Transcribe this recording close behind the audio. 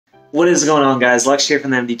What is going on, guys? Lex here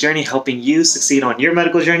from the MD Journey, helping you succeed on your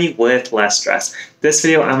medical journey with less stress. This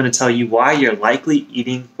video, I'm going to tell you why you're likely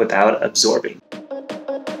eating without absorbing.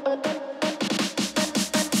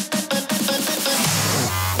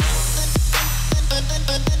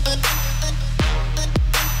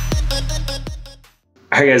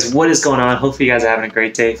 Alright guys, what is going on? Hopefully you guys are having a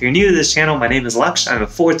great day. If you're new to this channel, my name is Lex. I'm a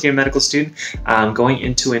fourth-year medical student going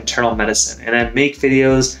into internal medicine, and I make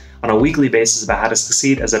videos on a weekly basis about how to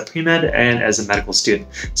succeed as a pre-med and as a medical student.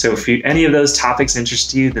 So if any of those topics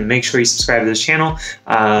interest you, then make sure you subscribe to this channel,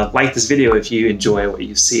 like this video if you enjoy what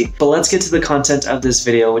you see. But let's get to the content of this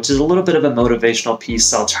video, which is a little bit of a motivational piece,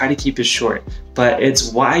 so I'll try to keep it short. But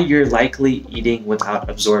it's why you're likely eating without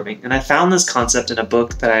absorbing. And I found this concept in a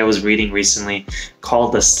book that I was reading recently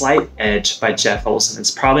called The Slight Edge by Jeff Olson.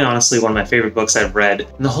 It's probably honestly one of my favorite books I've read.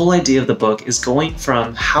 And the whole idea of the book is going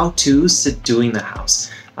from how-tos to doing the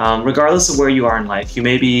hows. Regardless of where you are in life, you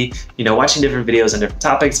may be, watching different videos on different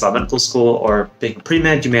topics about medical school or being a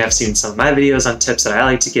pre-med. You may have seen some of my videos on tips that I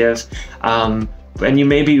like to give. And you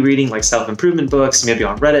may be reading like self-improvement books, you may be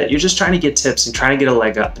on Reddit. You're just trying to get tips and trying to get a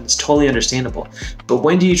leg up, and it's totally understandable. But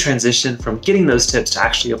when do you transition from getting those tips to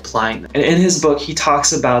actually applying them? And in his book, he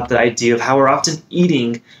talks about the idea of how we're often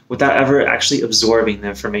eating without ever actually absorbing the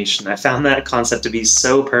information. I found that concept to be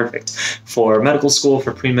so perfect for medical school,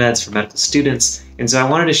 for pre-meds, for medical students. And so I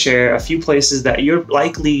wanted to share a few places that you're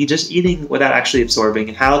likely just eating without actually absorbing,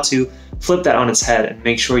 and how to flip that on its head and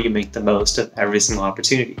make sure you make the most of every single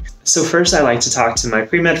opportunity. So first, I like to talk to my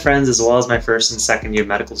pre-med friends as well as my first and second year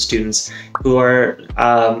medical students who are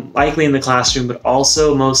likely in the classroom, but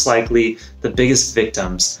also most likely the biggest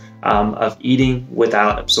victims of eating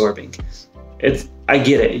without absorbing. I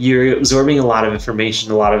get it. You're absorbing a lot of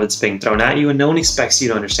information, a lot of it's being thrown at you, and no one expects you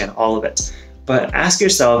to understand all of it. But ask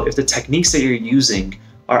yourself if the techniques that you're using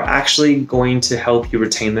are actually going to help you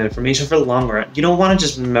retain the information for the long run. You don't want to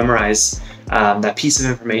just memorize that piece of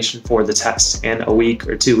information for the test in a week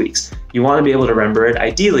or 2 weeks. You want to be able to remember it,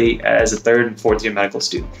 ideally, as a third and fourth year medical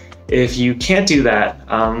student. If you can't do that,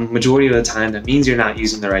 majority of the time, that means you're not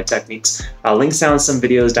using the right techniques. I'll link down some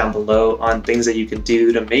videos down below on things that you can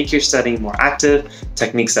do to make your studying more active,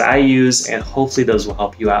 techniques that I use, and hopefully those will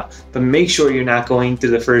help you out. But make sure you're not going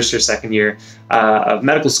through the first or second year of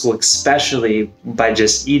medical school, especially by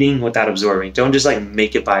just eating without absorbing. Don't just like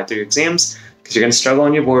make it by through your exams, because you're going to struggle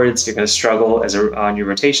on your boards, you're going to struggle on your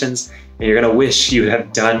rotations, and you're going to wish you would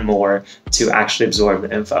have done more to actually absorb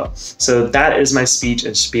the info. So that is my speech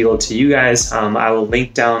and spiel to you guys. I will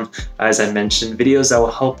link down, as I mentioned, videos that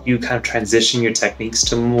will help you kind of transition your techniques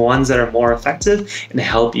to ones that are more effective and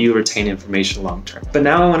help you retain information long term. But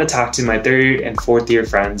now I want to talk to my third and fourth year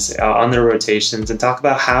friends on their rotations and talk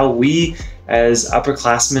about how we as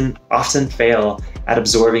upperclassmen often fail at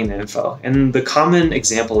absorbing the info. And the common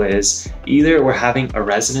example is either we're having a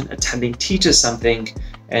resident attending teach us something,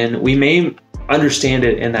 and we may understand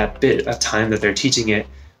it in that bit of time that they're teaching it,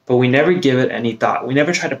 but we never give it any thought. We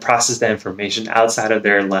never try to process that information outside of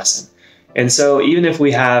their lesson. And so even if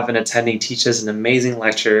we have an attending teach us an amazing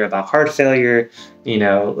lecture about heart failure,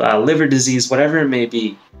 liver disease, whatever it may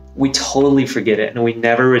be, we totally forget it and we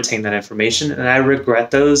never retain that information. And I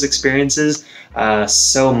regret those experiences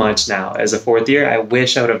so much now. As a fourth year, I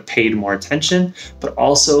wish I would have paid more attention, but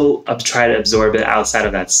also try to absorb it outside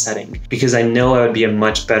of that setting, because I know I would be a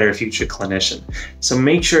much better future clinician. So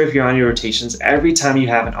make sure if you're on your rotations, every time you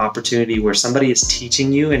have an opportunity where somebody is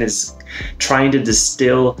teaching you and is trying to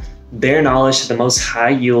distill their knowledge to the most high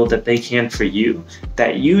yield that they can for you,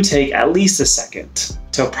 that you take at least a second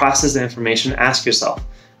to process the information. Ask yourself,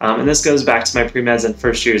 and this goes back to my pre-meds and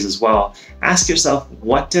first years as well. Ask yourself,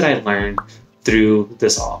 what did I learn through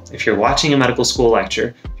this all? If you're watching a medical school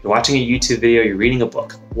lecture, if you're watching a YouTube video, you're reading a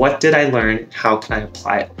book, what did I learn? How can I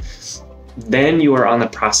apply it? Then you are on the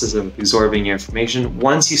process of absorbing your information.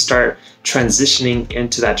 Once you start transitioning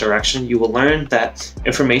into that direction, you will learn that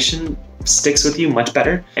information sticks with you much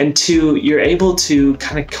better. And two, you're able to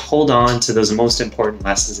kind of hold on to those most important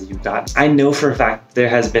lessons that you've got. I know for a fact there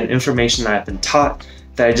has been information that I've been taught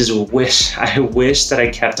that I just wish that I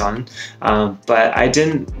kept on, but I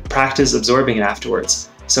didn't practice absorbing it afterwards.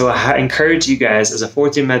 So I encourage you guys as a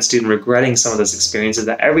fourth year med student regretting some of those experiences,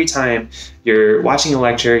 that every time you're watching a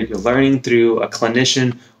lecture, you're learning through a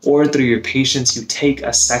clinician or through your patients, you take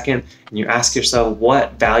a second and you ask yourself,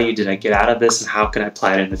 what value did I get out of this and how can I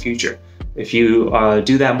apply it in the future? If you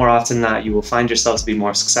do that more often than not, you will find yourself to be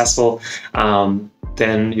more successful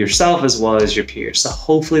than yourself as well as your peers. So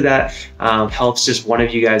hopefully that helps just one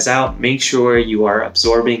of you guys out. Make sure you are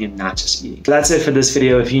absorbing and not just eating. So that's it for this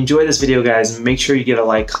video. If you enjoyed this video, guys, make sure you give a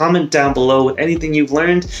like, comment down below with anything you've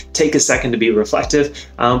learned. Take a second to be reflective,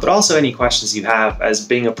 but also any questions you have as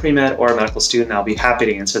being a pre-med or a medical student. I'll be happy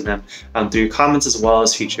to answer them through your comments as well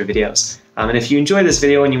as future videos. And if you enjoyed this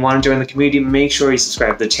video and you want to join the community, make sure you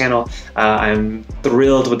subscribe to the channel. I'm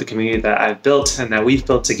thrilled with the community that I've built and that we've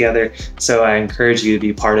built together, so I encourage you to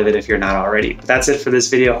be part of it if you're not already. But that's it for this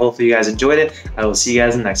video. Hopefully you guys enjoyed it. I will see you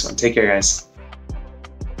guys in the next one. Take care, guys.